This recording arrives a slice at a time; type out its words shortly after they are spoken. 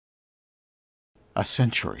A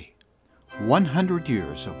century, 100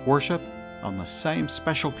 years of worship on the same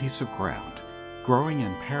special piece of ground, growing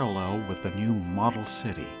in parallel with the new model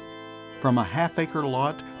city. From a half-acre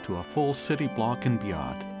lot to a full city block and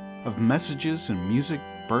beyond, of messages and music,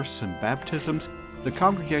 births and baptisms, the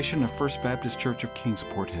congregation of First Baptist Church of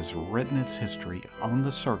Kingsport has written its history on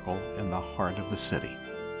the circle in the heart of the city.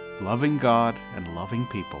 Loving God and loving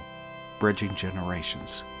people, bridging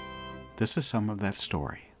generations. This is some of that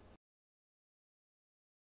story.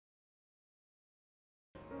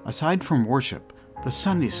 Aside from worship, the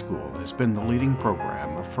Sunday School has been the leading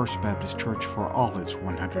program of First Baptist Church for all its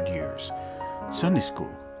 100 years. Sunday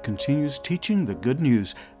School continues teaching the good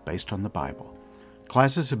news based on the Bible.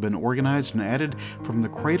 Classes have been organized and added from the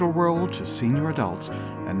cradle roll to senior adults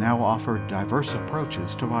and now offer diverse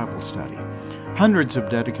approaches to Bible study. Hundreds of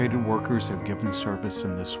dedicated workers have given service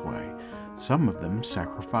in this way. Some of them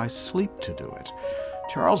sacrifice sleep to do it.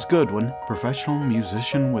 Charles Goodwin, professional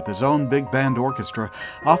musician with his own big band orchestra,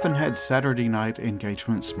 often had Saturday night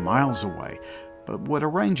engagements miles away, but would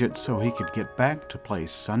arrange it so he could get back to play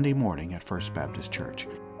Sunday morning at First Baptist Church.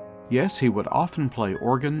 Yes, he would often play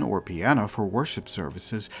organ or piano for worship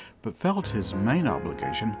services, but felt his main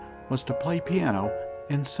obligation was to play piano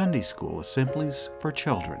in Sunday school assemblies for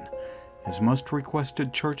children. His most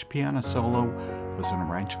requested church piano solo was an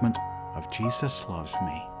arrangement of Jesus Loves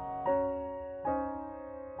Me.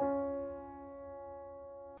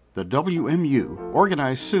 The WMU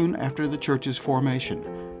organized soon after the church's formation.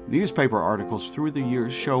 Newspaper articles through the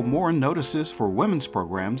years show more notices for women's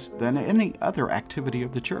programs than any other activity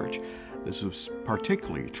of the church. This was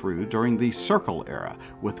particularly true during the Circle era,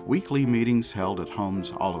 with weekly meetings held at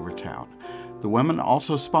homes all over town. The women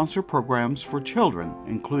also sponsor programs for children,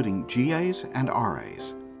 including GAs and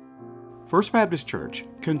RAs. First Baptist Church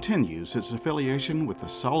continues its affiliation with the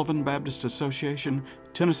Sullivan Baptist Association,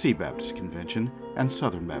 Tennessee Baptist Convention, and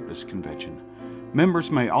Southern Baptist Convention. Members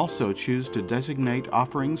may also choose to designate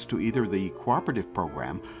offerings to either the Cooperative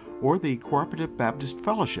Program or the Cooperative Baptist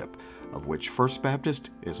Fellowship, of which First Baptist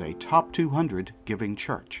is a top 200 giving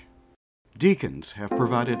church. Deacons have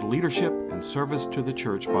provided leadership and service to the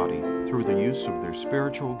church body through the use of their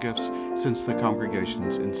spiritual gifts since the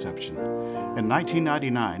congregation's inception. In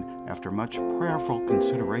 1999, after much prayerful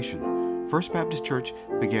consideration, First Baptist Church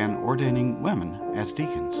began ordaining women as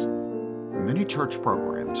deacons. Many church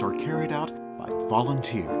programs are carried out by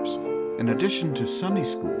volunteers. In addition to Sunday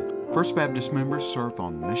School, First Baptist members serve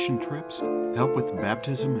on mission trips, help with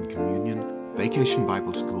baptism and communion, vacation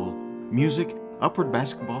Bible school, music, upward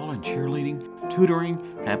basketball and cheerleading,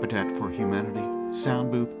 tutoring, Habitat for Humanity,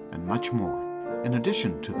 sound booth, and much more, in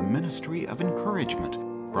addition to the ministry of encouragement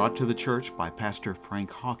brought to the church by Pastor Frank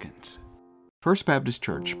Hawkins. First Baptist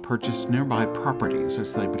Church purchased nearby properties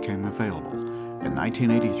as they became available. In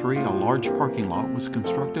 1983, a large parking lot was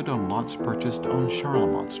constructed on lots purchased on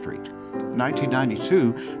Charlemont Street. In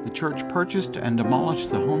 1992, the church purchased and demolished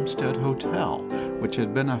the Homestead Hotel, which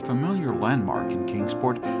had been a familiar landmark in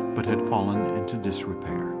Kingsport but had fallen into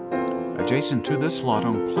disrepair. Adjacent to this lot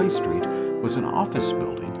on Clay Street was an office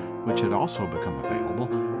building which had also become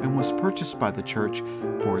available and was purchased by the church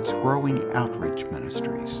for its growing Outreach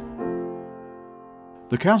Ministries.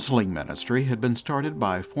 The counseling ministry had been started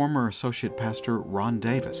by former Associate Pastor Ron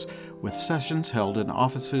Davis, with sessions held in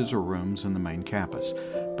offices or rooms in the main campus,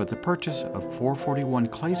 but the purchase of 441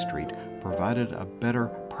 Clay Street provided a better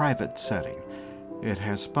private setting. It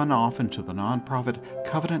has spun off into the nonprofit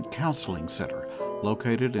Covenant Counseling Center,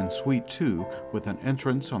 located in Suite 2 with an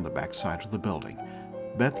entrance on the back side of the building.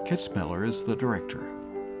 Beth Kitzmiller is the director.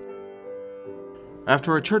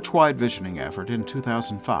 After a church-wide visioning effort in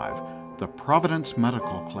 2005, the Providence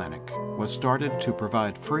Medical Clinic was started to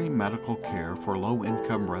provide free medical care for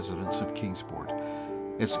low-income residents of Kingsport.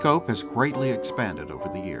 Its scope has greatly expanded over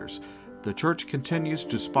the years. The church continues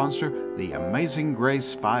to sponsor the Amazing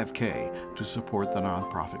Grace 5K to support the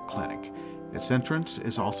nonprofit clinic. Its entrance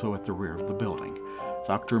is also at the rear of the building.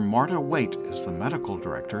 Dr. Marta Waite is the medical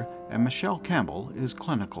director and Michelle Campbell is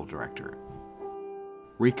clinical director.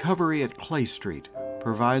 Recovery at Clay Street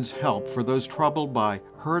provides help for those troubled by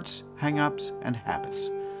hurts, hang-ups, and habits.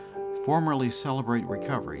 Formerly Celebrate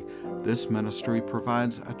Recovery, this ministry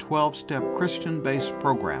provides a 12-step Christian-based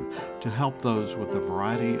program to help those with a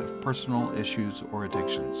variety of personal issues or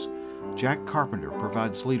addictions. Jack Carpenter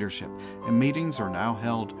provides leadership, and meetings are now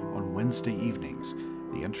held on Wednesday evenings.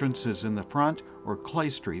 The entrance is in the front or Clay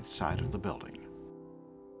Street side of the building.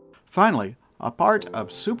 Finally, a part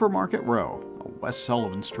of Supermarket Row on West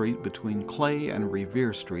Sullivan Street between Clay and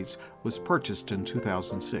Revere Streets was purchased in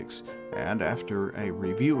 2006 and after a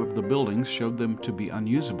review of the buildings showed them to be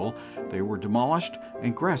unusable, they were demolished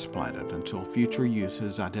and grass planted until future use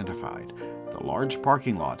is identified. The large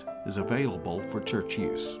parking lot is available for church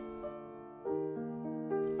use.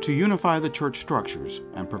 To unify the church structures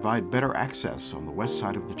and provide better access on the west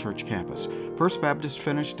side of the church campus, First Baptist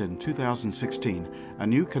finished in 2016 a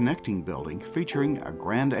new connecting building featuring a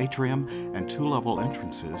grand atrium and two-level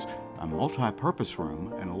entrances, a multi-purpose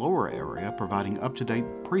room, and a lower area providing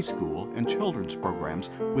up-to-date preschool and children's programs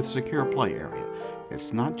with secure play area.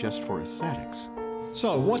 It's not just for aesthetics.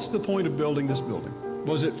 So what's the point of building this building?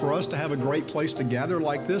 Was it for us to have a great place to gather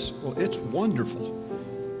like this? Well, it's wonderful.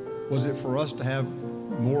 Was it for us to have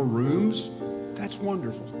more rooms? That's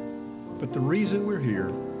wonderful. But the reason we're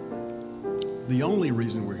here, the only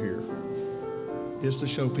reason we're here, is to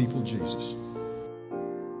show people Jesus.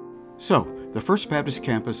 So, the First Baptist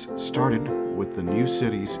campus started with the new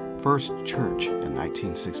city's first church in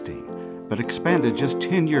 1916, but expanded just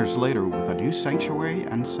 10 years later with a new sanctuary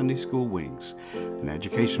and Sunday school wings. An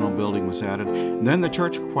educational building was added, and then the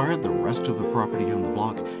church acquired the rest of the property on the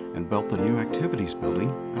block and built the new activities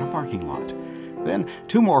building and a parking lot. Then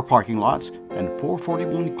 2 more parking lots and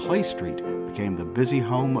 441 Clay Street became the busy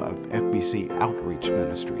home of FBC Outreach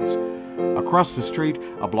Ministries. Across the street,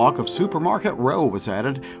 a block of Supermarket Row was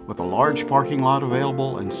added with a large parking lot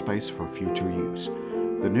available and space for future use.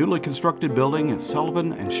 The newly constructed building at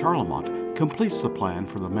Sullivan and Charlemont completes the plan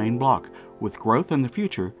for the main block, with growth in the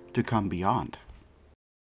future to come beyond.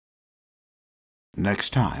 Next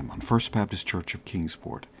time on First Baptist Church of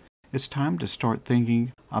Kingsport, it's time to start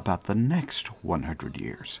thinking about the next 100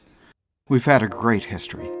 years. We've had a great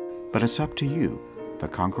history, but it's up to you, the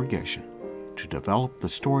congregation, to develop the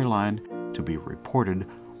storyline to be reported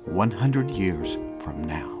 100 years from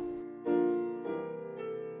now.